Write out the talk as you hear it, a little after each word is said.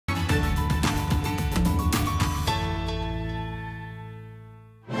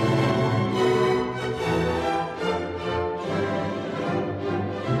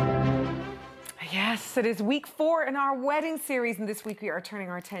Yes, it is week 4 in our wedding series, and this week we are turning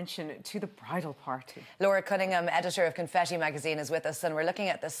our attention to the bridal party. Laura Cunningham, editor of Confetti Magazine, is with us, and we're looking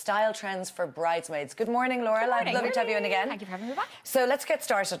at the style trends for bridesmaids. Good morning, Laura. Good morning. Lovely to have you in again. Thank you for having me back. So let's get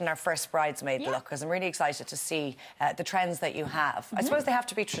started in our first bridesmaid look, because I'm really excited to see the trends that you have. I suppose they have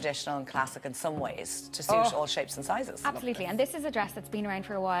to be traditional and classic in some ways to suit all shapes and sizes. Absolutely, and this is a dress that's been around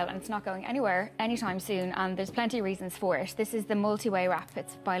for a while and it's not going anywhere anytime soon, and there's plenty of reasons for it. This is the multi-way wrap.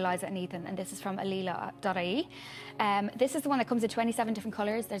 It's by Liza and Ethan, and this is from alila.ie. This is the one that comes in 27 different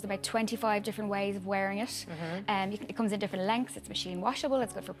colours. There's about 25 different ways of wearing it. It comes in different lengths. It's machine washable.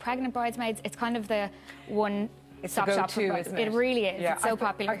 It's good for pregnant bridesmaids. It's kind of the one stop shop for bridesmaids. Isn't it? It really is. Yeah, it's so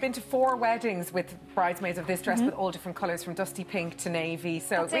popular. I've been to 4 weddings with bridesmaids of this dress with all different colours, from dusty pink to navy.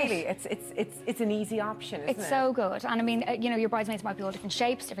 So That's really, it's an easy option, isn't it? It's so good. And I mean, you know, your bridesmaids might be all different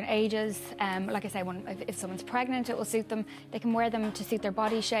shapes, different ages. Like I say, if someone's pregnant, it will suit them. They can wear them to suit their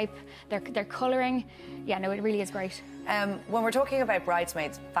body shape, their colouring. Yeah, no, it really is great. When we're talking about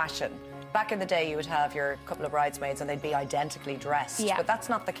bridesmaids fashion, back in the day you would have your couple of bridesmaids and they'd be identically dressed, but that's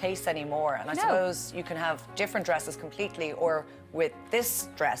not the case anymore. And I suppose you can have different dresses completely, or with this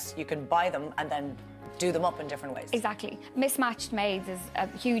dress you can buy them and then do them up in different ways. Exactly. Mismatched maids is a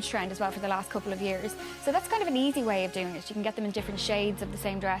huge trend as well for the last couple of years. So that's kind of an easy way of doing it. You can get them in different shades of the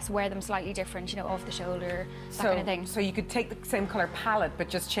same dress, wear them slightly different, you know, off the shoulder, that kind of thing. So you could take the same colour palette but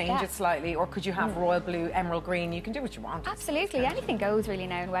just change it slightly, or could you have royal blue, emerald green? You can do what you want. Absolutely. Anything goes really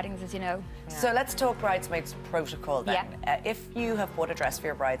now in weddings, as you know. So let's talk bridesmaids protocol then. If you have bought a dress for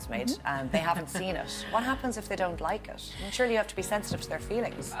your bridesmaid and they haven't seen it, what happens if they don't like it? I mean, surely you have to be sensitive to their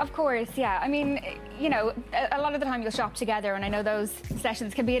feelings. Of course, yeah. I mean, you know, a lot of the time you'll shop together, and I know those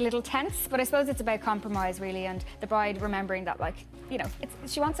sessions can be a little tense, but I suppose it's about compromise really, and the bride remembering that, like, you know,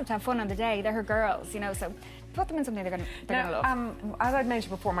 she wants them to have fun on the day. They're her girls, you know, so put them in something they're gonna love. As I'd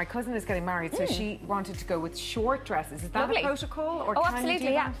mentioned before, my cousin is getting married, so she wanted to go with short dresses. Is that a protocol, or oh,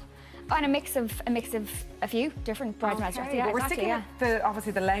 absolutely, yeah. And a mix of a few different bridesmaids dresses. Yeah, we're sticking with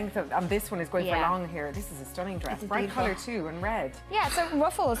obviously the length of, and this one is going for long here. This is a stunning dress, bright colour too, and red. Yeah, so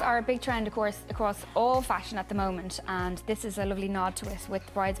ruffles are a big trend, of course, across all fashion at the moment, and this is a lovely nod to it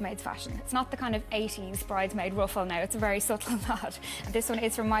with bridesmaids fashion. It's not the kind of 80s bridesmaid ruffle now, it's a very subtle nod. And this one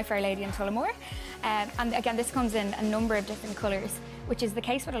is from My Fair Lady in Tullamore. And again, this comes in a number of different colours, which is the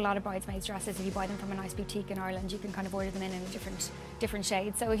case with a lot of bridesmaids dresses. If you buy them from a nice boutique in Ireland, you can kind of order them in a different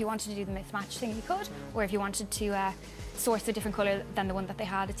shade. So if you wanted to do the mismatch thing, you could, or if you wanted to source a different colour than the one that they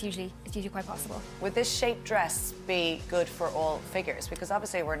had, it's usually quite possible. Would this shaped dress be good for all figures? Because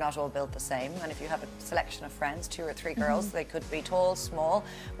obviously we're not all built the same, and if you have a selection of friends, 2 or 3 girls, they could be tall, small,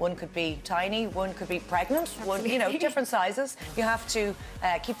 one could be tiny, one could be pregnant, one, you know, different sizes. You have to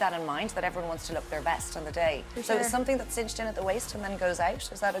keep that in mind, that everyone wants to look their best on the day. So is something that's cinched in at the waist and then goes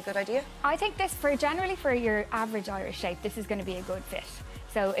out, is that a good idea? I think this, generally for your average Irish shape, this is going to be a good fit.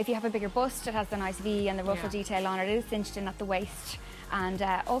 So if you have a bigger bust, it has the nice V and the ruffle detail on it. It is cinched in at the waist. And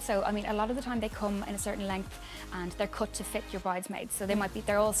also, I mean, a lot of the time they come in a certain length and they're cut to fit your bridesmaids. So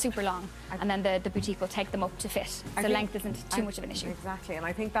they're all super long, and then the boutique will take them up to fit. So length isn't too much of an issue. Exactly, and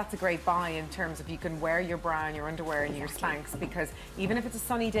I think that's a great buy in terms of you can wear your bra and your underwear and your Spanx, because even if it's a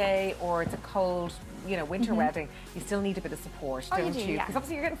sunny day or it's a cold, you know, winter wedding, you still need a bit of support, don't you? Because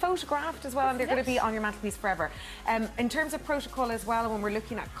obviously you're getting photographed as well, and they're going to be on your mantelpiece forever. In terms of protocol as well, when we're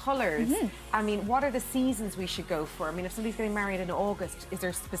looking at colours, I mean, what are the seasons we should go for? I mean, if somebody's getting married in August, is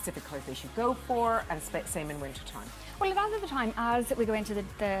there specific colours they should go for, and same in winter time? Well, a lot of the time, as we go into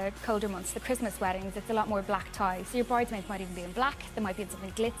the colder months, the Christmas weddings, it's a lot more black tie. So your bridesmaids might even be in black, they might be in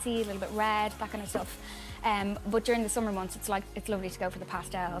something glitzy, a little bit red, that kind of stuff. But during the summer months, it's lovely to go for the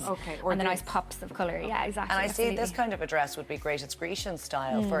pastels and the nice pops of colour. Yeah, exactly. And I see this kind of a dress would be great. It's Grecian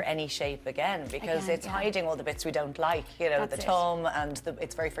style for any shape again, because it's hiding all the bits we don't like. You know, the tum, and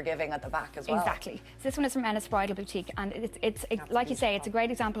it's very forgiving at the back as well. Exactly. So this one is from Ennis Bridal Boutique, and it's like you say, it's a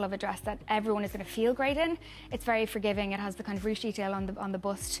great example of a dress that everyone is going to feel great in. It's very forgiving. It has the kind of ruche detail on the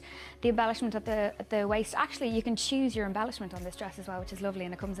bust, the embellishment at the waist. Actually, you can choose your embellishment on this dress as well, which is lovely,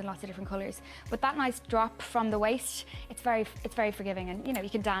 and it comes in lots of different colours. But that nice drop from the waist, it's very forgiving, and you know, you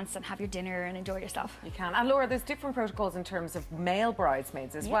can dance and have your dinner and enjoy yourself. You can. And Laura, there's different protocols in terms of male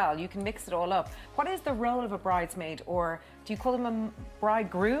bridesmaids as well. You can mix it all up. What is the role of a bridesmaid, or do you call them a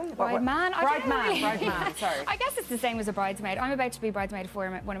bridegroom? Bridesman? Bridesman, sorry. I guess it's the same as a bridesmaid. I'm about to be bridesmaid for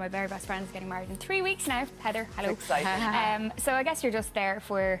one of my very best friends getting married in 3 weeks now. Heather, hello. That's exciting. So I guess you're just there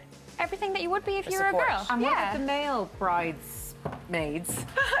for everything that you would be if you were a girl. And what about the male brides? bridesmaids.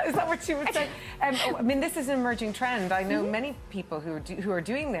 Is that what you would say? I mean, this is an emerging trend. I know many people who are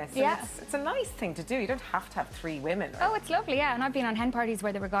doing this. And it's a nice thing to do. You don't have to have 3 women. Oh, it's lovely, yeah. And I've been on hen parties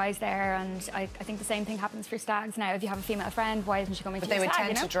where there were guys there, and I think the same thing happens for stags now. If you have a female friend, why isn't she coming to your stag? But they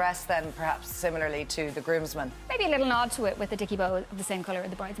would tend to dress then perhaps similarly to the groomsmen. Maybe a little nod to it with a dicky bow of the same colour as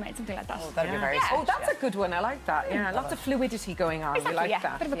the bridesmaid, something like that. Oh, that'd be very sweet. Oh, that's a good one. I like that. Yeah, lots of fluidity going on. Exactly, We like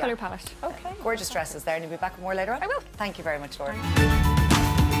that. Bit of a colour palette. Okay. Gorgeous dresses there, and you'll be back with more later on? I will. Thank you very much, Laura.